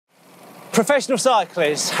Professional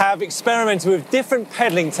cyclists have experimented with different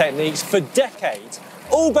pedalling techniques for decades,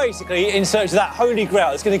 all basically in search of that holy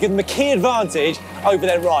grail that's going to give them a key advantage over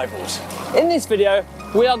their rivals. In this video,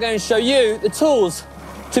 we are going to show you the tools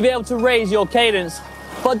to be able to raise your cadence.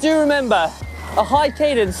 But do remember, a high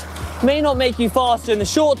cadence may not make you faster in the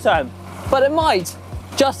short term, but it might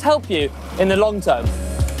just help you in the long term.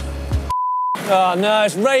 Oh no,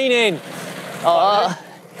 it's raining!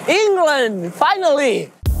 England, finally!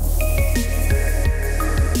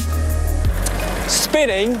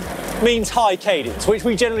 Spinning means high cadence, which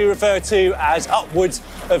we generally refer to as upwards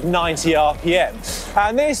of 90 RPM.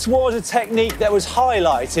 And this was a technique that was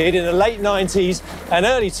highlighted in the late 90s and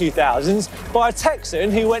early 2000s by a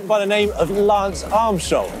Texan who went by the name of Lance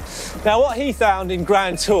Armstrong. Now, what he found in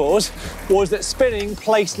Grand Tours was that spinning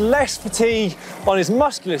placed less fatigue on his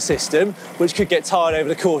muscular system, which could get tired over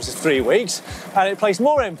the course of 3 weeks, and it placed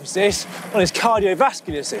more emphasis on his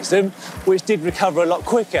cardiovascular system, which did recover a lot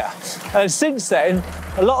quicker. And since then,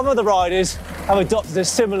 a lot of other riders have adopted a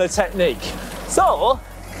similar technique. So,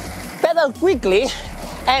 pedal quickly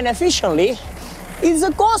and efficiently is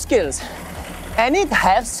a core skills, and it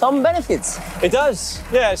has some benefits. It does,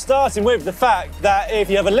 yeah, starting with the fact that if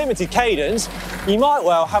you have a limited cadence, you might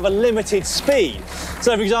well have a limited speed.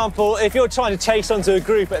 So for example, if you're trying to chase onto a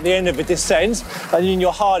group at the end of a descent and you're in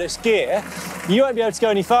your hardest gear, you won't be able to go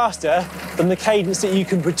any faster than the cadence that you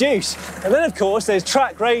can produce. And then of course there's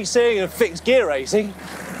track racing and fixed gear racing,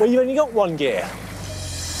 where you've only got one gear.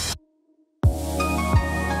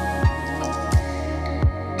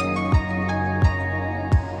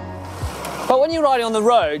 But when you're riding on the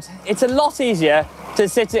road, it's a lot easier to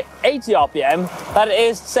sit at 80 RPM than it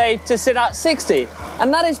is, say, to sit at 60.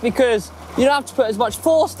 And that is because you don't have to put as much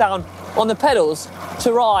force down on the pedals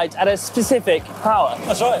to ride at a specific power.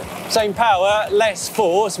 That's right. Same power, less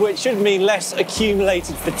force, which should mean less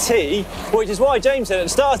accumulated fatigue, which is why James said at the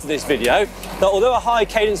start of this video that although a high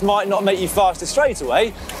cadence might not make you faster straight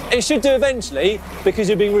away, it should do eventually, because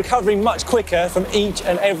you'll be recovering much quicker from each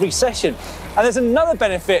and every session. And there's another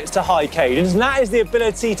benefit to high cadence, and that is the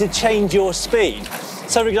ability to change your speed.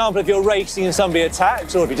 So for example, if you're racing and somebody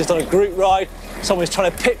attacks, or if you're just on a group ride, someone's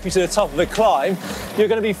trying to pip you to the top of a climb, you're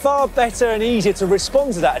going to be far better and easier to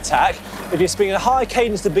respond to that attack if you're spinning a high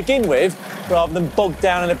cadence to begin with, rather than bogged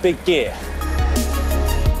down in a big gear.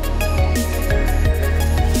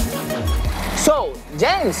 So,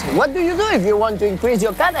 James, what do you do if you want to increase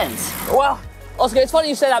your cadence? Well, Oscar, it's funny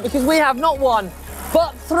you say that because we have not one,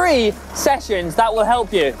 but 3 sessions that will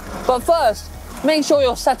help you. But first, make sure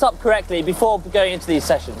you're set up correctly before going into these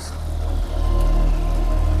sessions.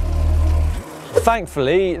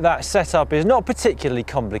 Thankfully, that setup is not particularly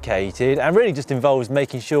complicated and really just involves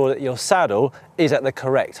making sure that your saddle is at the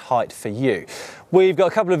correct height for you. We've got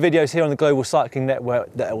a couple of videos here on the Global Cycling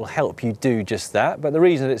Network that will help you do just that, but the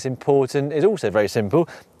reason that it's important is also very simple.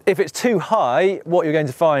 If it's too high, what you're going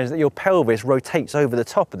to find is that your pelvis rotates over the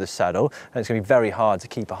top of the saddle, and it's going to be very hard to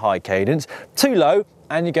keep a high cadence. Too low,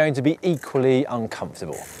 and you're going to be equally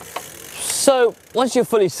uncomfortable. So, once you're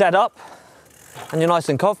fully set up and you're nice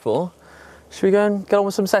and comfortable, should we go and get on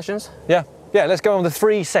with some sessions? Yeah, let's go on with the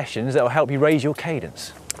 3 sessions that will help you raise your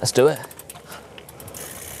cadence. Let's do it.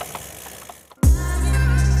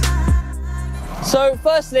 So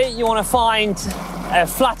firstly, you want to find a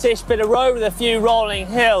flattish bit of road with a few rolling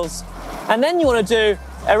hills. And then you want to do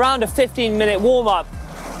around a 15-minute warm-up.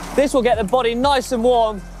 This will get the body nice and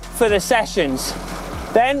warm for the sessions.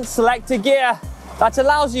 Then select a gear that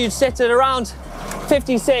allows you to sit at around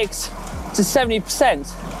 56 to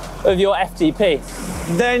 70% of your FTP.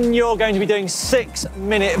 Then you're going to be doing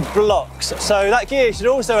 6-minute blocks. So that gear should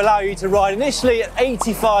also allow you to ride initially at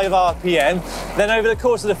 85 RPM. Then over the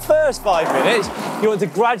course of the first 5 minutes, you want to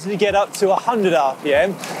gradually get up to 100 RPM.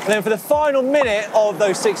 And then for the final minute of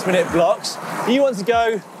those 6-minute blocks, you want to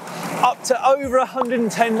go up to over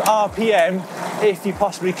 110 RPM if you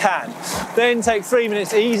possibly can. Then take 3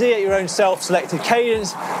 minutes easy at your own self-selected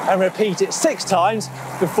cadence and repeat it 6 times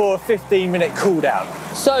before a 15-minute cool down.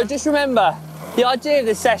 So just remember, the idea of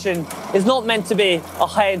this session is not meant to be a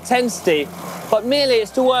high intensity, but merely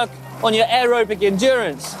it's to work on your aerobic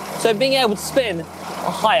endurance, so being able to spin a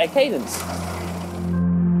higher cadence.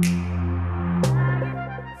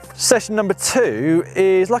 Session number 2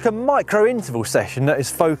 is like a micro interval session that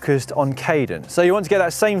is focused on cadence. So you want to get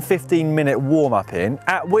that same 15-minute warm-up in,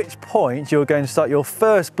 at which point you're going to start your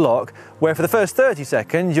first block, where for the first 30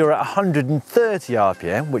 seconds you're at 130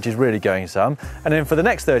 RPM, which is really going some, and then for the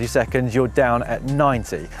next 30 seconds you're down at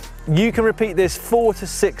 90. You can repeat this 4 to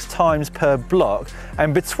 6 times per block,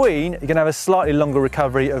 and between you're going to have a slightly longer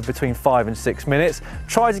recovery of between 5 and 6 minutes.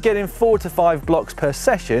 Try to get in 4 to 5 blocks per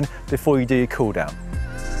session before you do your cool down.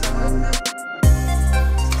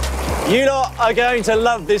 You lot are going to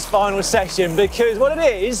love this final section because what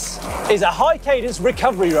it is a high cadence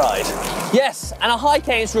recovery ride. Yes, and a high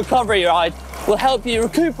cadence recovery ride will help you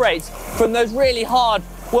recuperate from those really hard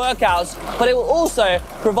workouts, but it will also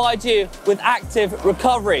provide you with active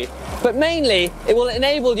recovery. But mainly, it will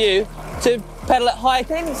enable you to pedal at higher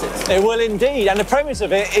cadences. It will indeed, and the premise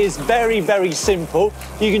of it is very, very simple.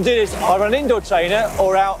 You can do this either on an indoor trainer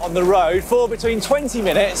or out on the road for between 20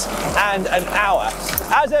 minutes and an hour.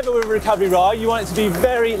 As ever with a recovery ride, you want it to be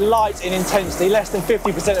very light in intensity, less than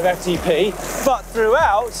 50% of FTP, but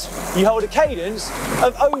throughout, you hold a cadence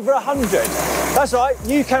of over 100. That's right,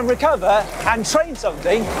 you can recover and train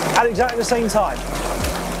something at exactly the same time.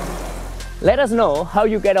 Let us know how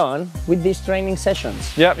you get on with these training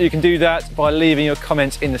sessions. Yep, you can do that by leaving your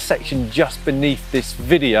comments in the section just beneath this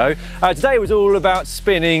video. Today was all about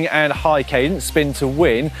spinning and high cadence, spin to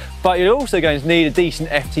win, but you're also going to need a decent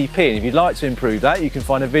FTP, and if you'd like to improve that, you can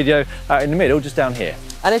find a video in the middle, just down here.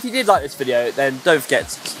 And if you did like this video, then don't forget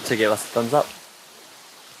to give us a thumbs up.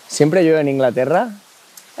 Siempre yo en Inglaterra.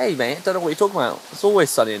 Hey mate, I don't know what you're talking about. It's always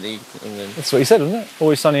sunny in England. That's what you said, wasn't it?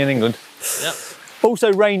 Always sunny in England. Yep.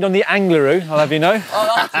 Also rained on the Angleroo, I'll have you know.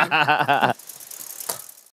 Oh,